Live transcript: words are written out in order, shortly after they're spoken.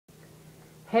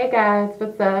Hey guys,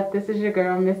 what's up? This is your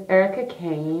girl, Miss Erica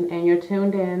Kane, and you're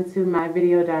tuned in to my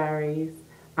video diaries.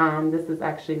 This is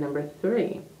actually number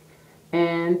 3.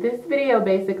 And this video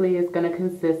basically is going to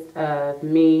consist of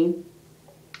me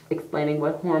explaining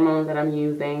what hormone that I'm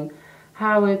using,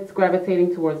 how it's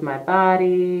gravitating towards my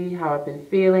body, how I've been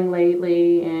feeling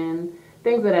lately, and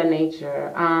things of that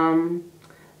nature.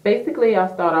 Basically,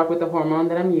 I'll start off with the hormone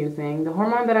that I'm using. The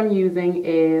hormone that I'm using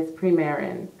is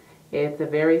Premarin. It's a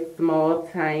very small,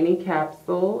 tiny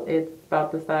capsule. It's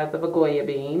about the size of a Goya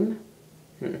bean.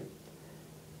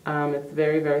 It's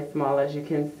very, very small, as you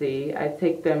can see. I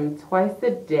take them twice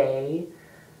a day.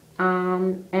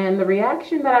 And the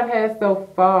reaction that I've had so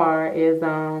far is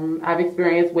I've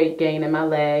experienced weight gain in my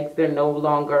legs. They're no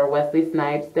longer Wesley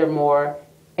Snipes. They're more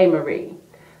A. Marie.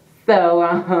 So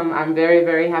I'm very,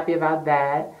 very happy about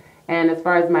that. And as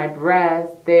far as my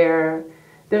breasts, they're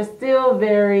still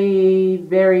very,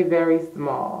 very, very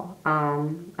small.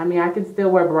 I mean, I can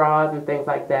still wear bras and things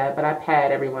like that, but I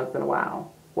pad every once in a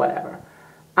while, whatever.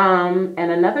 And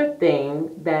another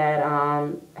thing that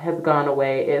has gone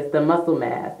away is the muscle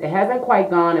mass. It hasn't quite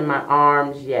gone in my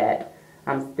arms yet.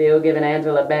 I'm still giving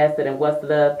Angela Bassett and What's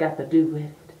Love Got to Do with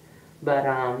It.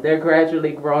 But they're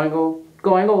gradually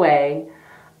going away.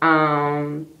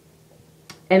 And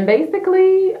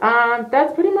basically,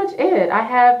 that's pretty much it. I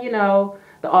have,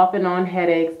 the off and on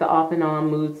headaches, the off and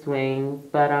on mood swings,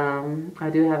 but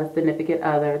I do have a significant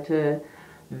other to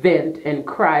vent and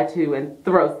cry to and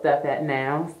throw stuff at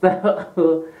now.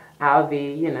 So I'll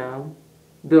be,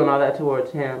 doing all that towards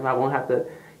him. I won't have to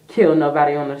kill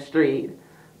nobody on the street.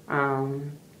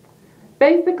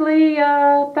 Basically,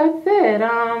 that's it.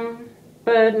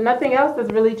 But nothing else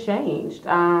has really changed.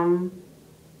 That's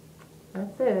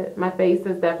it. My face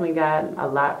has definitely gotten a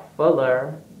lot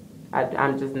fuller.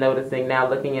 I'm just noticing now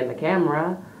looking in the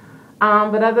camera.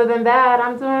 But other than that,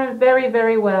 I'm doing very,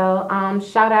 very well.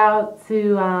 Shout out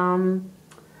to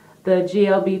the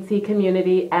GLBT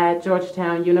community at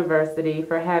Georgetown University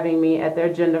for having me at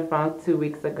their Gender Funk 2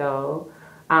 weeks ago.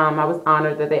 I was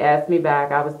honored that they asked me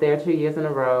back. I was there 2 years in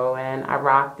a row and I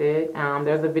rocked it.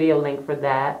 There's a video link for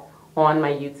that on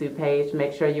my YouTube page.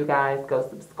 Make sure you guys go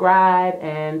subscribe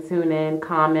and tune in,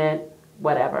 comment,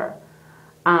 whatever.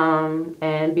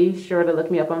 And be sure to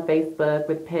look me up on Facebook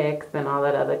with pics and all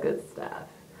that other good stuff.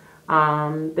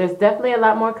 There's definitely a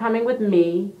lot more coming with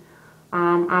me.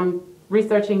 I'm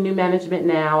researching new management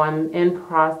now. I'm in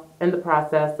the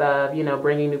process of,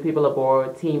 bringing new people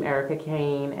aboard, Team Erica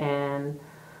Kane, and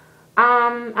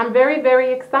I'm very,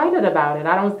 very excited about it.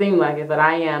 I don't seem like it, but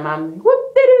I am. I'm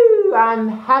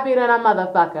happy than a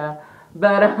motherfucker.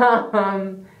 But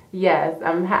yes,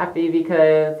 I'm happy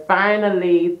because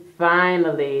finally,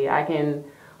 I can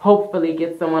hopefully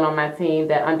get someone on my team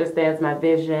that understands my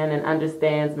vision and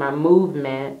understands my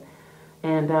movement.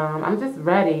 And I'm just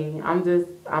ready. I'm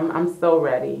so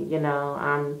ready.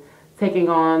 I'm taking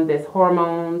on this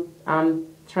hormone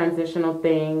transitional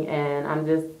thing, and I'm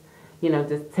just,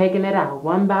 just taking it out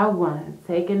one by one,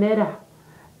 taking it out.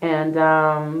 And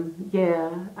yeah,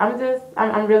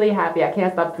 I'm really happy. I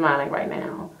can't stop smiling right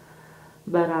now.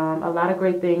 But a lot of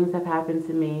great things have happened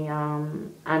to me.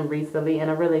 I'm recently in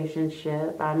a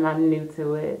relationship. I'm not new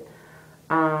to it.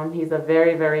 He's a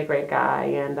very, very great guy,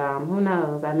 and who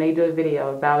knows, I may do a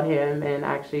video about him and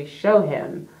actually show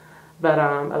him. But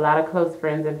a lot of close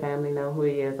friends and family know who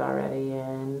he is already,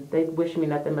 and they wish me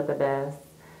nothing but the best.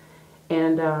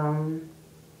 And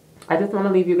I just want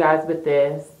to leave you guys with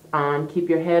this. Keep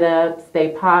your head up,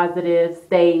 stay positive,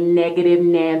 stay negative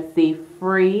Nancy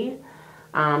free.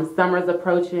 Summer's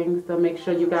approaching, so make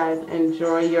sure you guys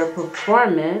enjoy your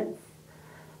performance.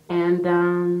 And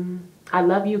I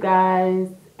love you guys,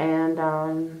 and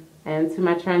to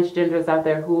my transgenders out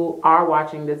there who are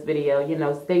watching this video,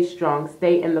 stay strong,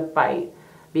 stay in the fight,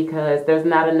 because there's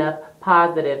not enough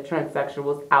positive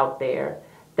transsexuals out there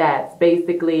that's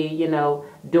basically,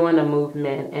 doing a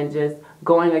movement and just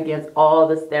going against all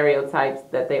the stereotypes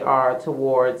that they are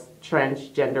towards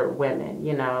transgender women.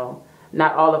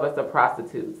 Not all of us are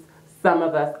prostitutes. Some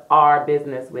of us are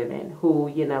business women who,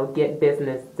 get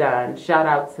business done. Shout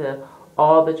out to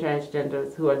all the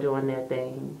transgenders who are doing their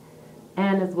thing.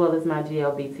 And as well as my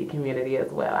GLBT community as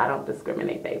well. I don't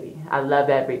discriminate, baby. I love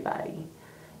everybody.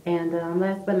 And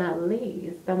last but not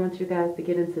least, I want you guys to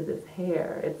get into this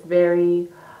hair. It's very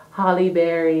Holly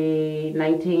Berry,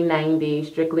 1990,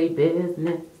 strictly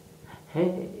business.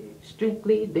 Hey,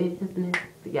 strictly business.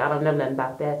 Y'all don't know nothing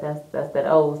about that. That's that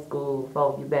old school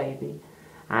for you, baby.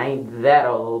 I ain't that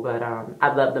old, but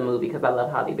I love the movie because I love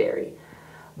Holly Berry.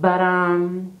 But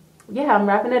yeah, I'm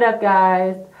wrapping it up,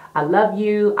 guys. I love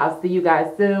you. I'll see you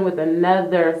guys soon with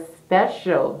another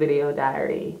special video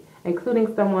diary,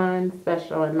 including someone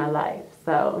special in my life.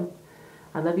 So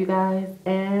I love you guys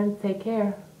and take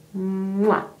care.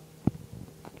 Mwah.